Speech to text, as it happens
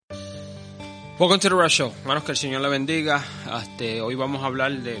Welcome to the Rev Show. Hermanos, que el Señor le bendiga. Hoy vamos a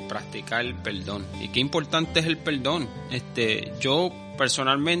hablar de practicar el perdón. Y qué importante es el perdón. Yo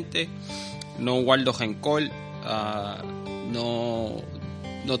personalmente no guardo rencor. No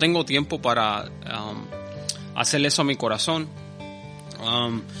tengo tiempo para hacerle eso a mi corazón.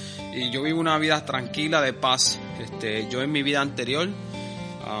 Y yo vivo una vida tranquila, de paz. Yo en mi vida anterior,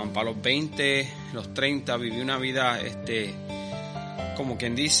 para los 20, los 30, viví una vida, como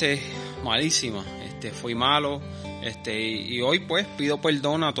quien dice, malísima. Fui malo. Y hoy pues pido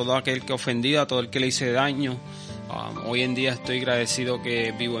perdón a todo aquel que ofendí, a todo el que le hice daño. Hoy en día estoy agradecido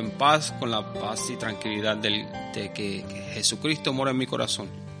que vivo en paz, con la paz y tranquilidad de que Jesucristo mora en mi corazón.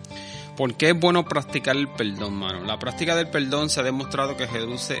 ¿Por qué es bueno practicar el perdón, mano? La práctica del perdón se ha demostrado que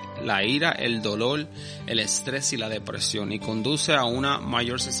reduce la ira, el dolor, el estrés y la depresión, y conduce a una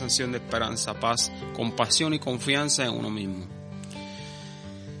mayor sensación de esperanza, paz, compasión y confianza en uno mismo.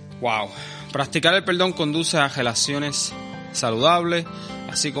 Wow. Practicar el perdón conduce a relaciones saludables,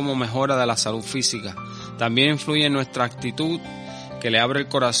 así como mejora de la salud física. También influye en nuestra actitud, que le abre el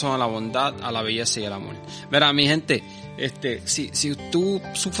corazón a la bondad, a la belleza y al amor. Verá, mi gente, si tú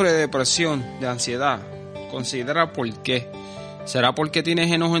sufres de depresión, de ansiedad, considera por qué. ¿Será porque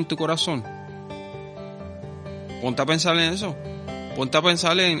tienes enojo en tu corazón? Ponte a pensar en eso. Ponte a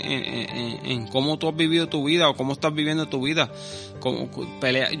pensar en cómo tú has vivido tu vida o cómo estás viviendo tu vida.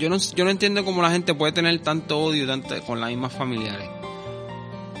 Yo no entiendo cómo la gente puede tener tanto odio con las mismas familiares.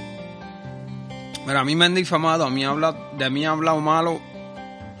 Mira, a mí me han difamado, de mí han hablado malo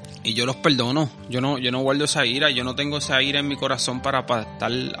y yo los perdono. Yo no guardo esa ira, yo no tengo esa ira en mi corazón para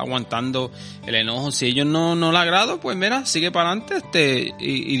estar aguantando el enojo. Si ellos no le agrado, pues mira, sigue para adelante,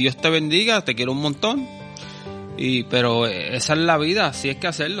 y Dios te bendiga, te quiero un montón. Pero esa es la vida, así es que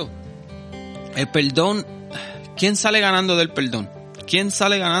hacerlo. El perdón, ¿quién sale ganando del perdón? ¿Quién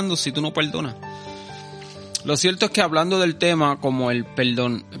sale ganando si tú no perdonas? Lo cierto es que hablando del tema como el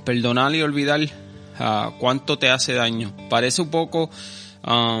perdonar y olvidar cuánto te hace daño, parece un poco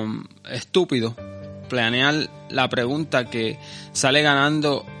estúpido planear la pregunta que sale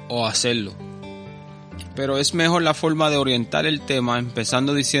ganando o hacerlo. Pero es mejor la forma de orientar el tema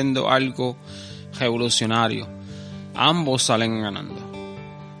empezando diciendo algo revolucionario. Ambos salen ganando.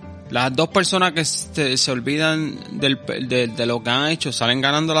 Las dos personas que se olvidan de lo que han hecho salen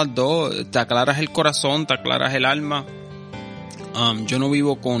ganando las dos. Te aclaras el corazón, te aclaras el alma. Yo no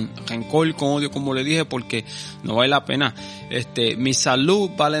vivo con rencor, con odio, como le dije, porque no vale la pena. Mi salud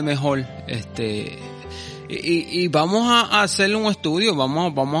vale mejor. Y vamos a hacerle un estudio.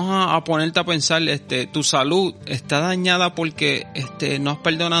 Vamos a ponerte a pensar. Tu salud está dañada porque no has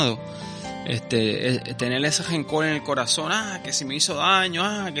perdonado. Tener ese rencor en el corazón, que si me hizo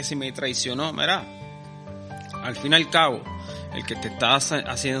daño, que si me traicionó. Mira, al fin y al cabo, el que te está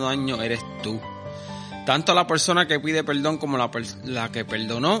haciendo daño eres tú. Tanto la persona que pide perdón como la que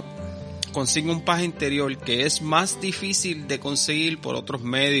perdonó consigue un paz interior que es más difícil de conseguir por otros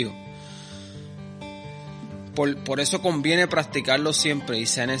medios. Por eso conviene practicarlo siempre y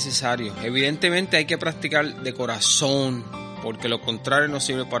sea necesario. Evidentemente hay que practicar de corazón, porque lo contrario no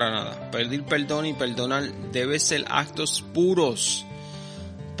sirve para nada. Pedir perdón y perdonar debe ser actos puros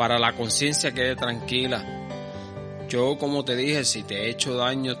para la conciencia quede tranquila. Yo, como te dije, si te he hecho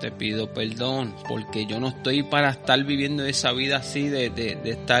daño, te pido perdón, porque yo no estoy para estar viviendo esa vida así de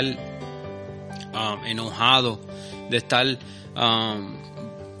estar enojado, de estar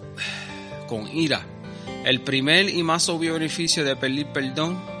con ira. El primer y más obvio beneficio de pedir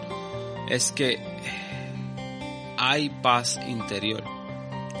perdón es que hay paz interior,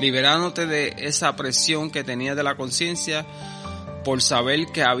 liberándote de esa presión que tenías de la conciencia por saber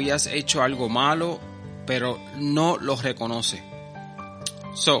que habías hecho algo malo, pero no lo reconoce.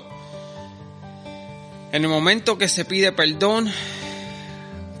 En el momento que se pide perdón,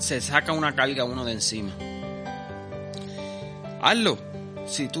 se saca una carga uno de encima. Hazlo.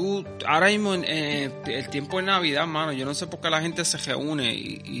 Si tú, ahora mismo en el tiempo de Navidad, mano, yo no sé por qué la gente se reúne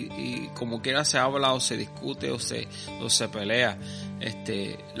y como quiera se habla o se discute o se pelea.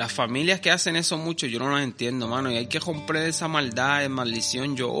 Las familias que hacen eso mucho, yo no las entiendo, mano, y hay que romper esa maldad, esa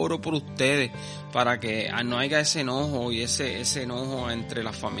maldición. Yo oro por ustedes para que no haya ese enojo y ese enojo entre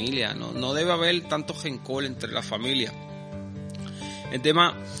las familias. No debe haber tanto rencor entre las familias. El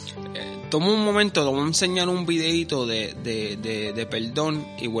tema, toma un momento, te voy a enseñar un videito de perdón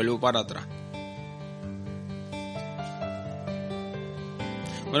y vuelvo para atrás.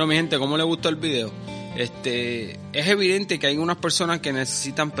 Bueno, mi gente, ¿cómo les gustó el video? Es evidente que hay unas personas que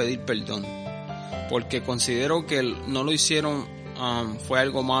necesitan pedir perdón, porque considero que no lo hicieron fue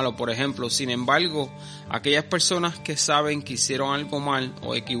algo malo, por ejemplo. Sin embargo, aquellas personas que saben que hicieron algo mal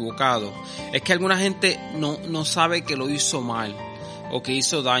o equivocado, es que alguna gente no sabe que lo hizo mal o que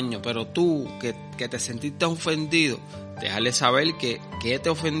hizo daño, pero tú que te sentiste ofendido, déjale saber que te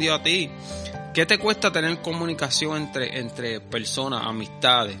ofendió a ti. ¿Qué te cuesta tener comunicación entre personas,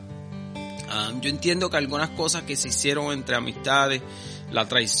 amistades? Yo entiendo que algunas cosas que se hicieron entre amistades, la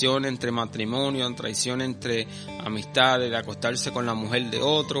traición entre matrimonio, la traición entre amistades, de acostarse con la mujer de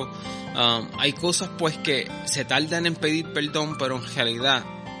otro, hay cosas pues que se tardan en pedir perdón, pero en realidad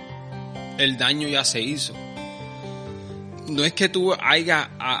el daño ya se hizo. No es que tú haya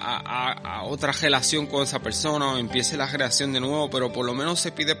a otra relación con esa persona o empiece la relación de nuevo, pero por lo menos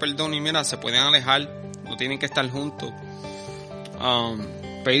se pide perdón y mira, se pueden alejar, no tienen que estar juntos.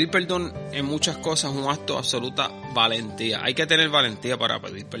 Pedir perdón en muchas cosas es un acto de absoluta valentía. Hay que tener valentía para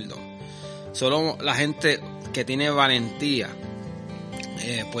pedir perdón. Solo la gente que tiene valentía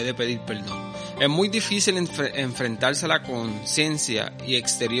puede pedir perdón. Es muy difícil enfrentarse a la conciencia y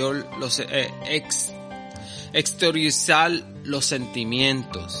exteriorizar los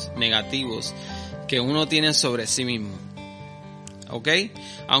sentimientos negativos que uno tiene sobre sí mismo. ¿Ok?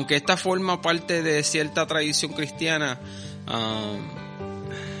 Aunque esta forma parte de cierta tradición cristiana,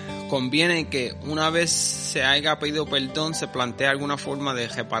 conviene que una vez se haya pedido perdón se plantee alguna forma de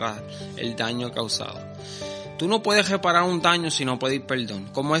reparar el daño causado. Tú no puedes reparar un daño si no pedir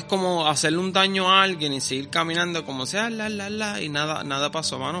perdón. Es como hacerle un daño a alguien y seguir caminando como sea, y nada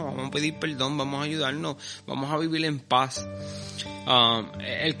pasó, mano. Vamos a pedir perdón, vamos a ayudarnos, vamos a vivir en paz.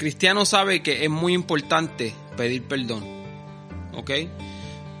 El cristiano sabe que es muy importante pedir perdón. ¿Ok?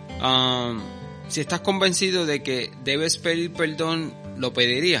 Si estás convencido de que debes pedir perdón, lo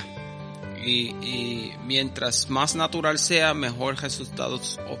pediría. Y mientras más natural sea, mejor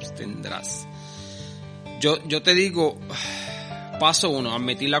resultados obtendrás. Yo te digo, paso 1,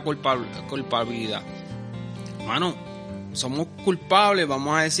 admitir la culpabilidad. Mano, somos culpables,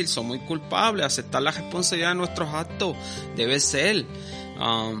 vamos a decir, somos culpables. Aceptar la responsabilidad de nuestros actos debe ser.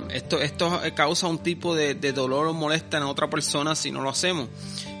 Esto causa un tipo de dolor o molestia en otra persona si no lo hacemos.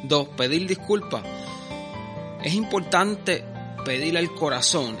 2, pedir disculpas. Es importante pedir al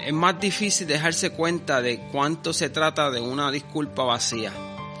corazón. Es más difícil dejarse cuenta de cuánto se trata de una disculpa vacía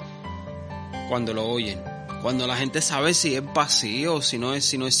cuando lo oyen. Cuando la gente sabe si es vacío, si no es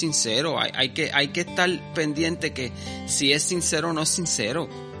sincero. Hay que estar pendiente que si es sincero o no es sincero.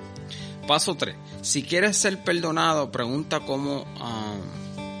 Paso 3. Si quieres ser perdonado, pregunta cómo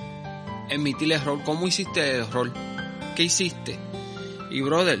admitir el error. ¿Cómo hiciste el error? ¿Qué hiciste? Y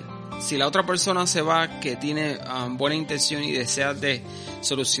brother, si la otra persona se va que tiene buena intención y desea de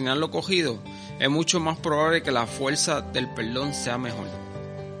solucionar lo cogido, es mucho más probable que la fuerza del perdón sea mejor.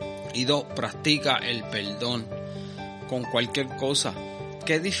 Y 2, practica el perdón con cualquier cosa.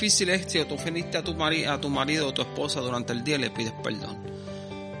 Qué difícil es si tú ofendiste a tu marido o tu esposa durante el día y le pides perdón.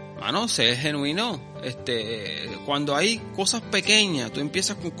 Mano, sé genuino. Cuando hay cosas pequeñas, tú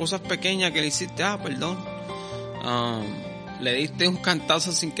empiezas con cosas pequeñas que le hiciste, perdón. Le diste un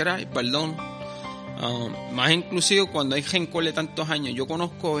cantazo sin querer, perdón. Más inclusive cuando hay rencor de tantos años. Yo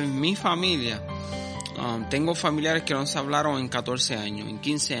conozco en mi familia, tengo familiares que no se hablaron en 14 años, en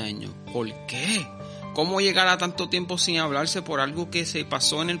 15 años. ¿Por qué? ¿Cómo llegar a tanto tiempo sin hablarse por algo que se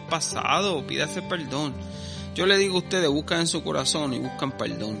pasó en el pasado? Pídase perdón. Yo le digo a ustedes, buscan en su corazón y buscan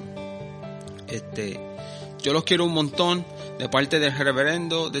perdón. Yo los quiero un montón de parte del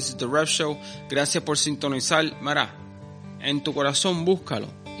reverendo. This is the Rev Show. Gracias por sintonizar. Mira, en tu corazón búscalo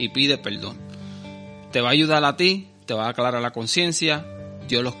y pide perdón. Te va a ayudar a ti, te va a aclarar la conciencia.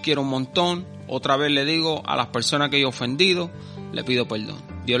 Yo los quiero un montón. Otra vez le digo a las personas que he ofendido, le pido perdón.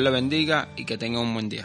 Dios le bendiga y que tengan un buen día.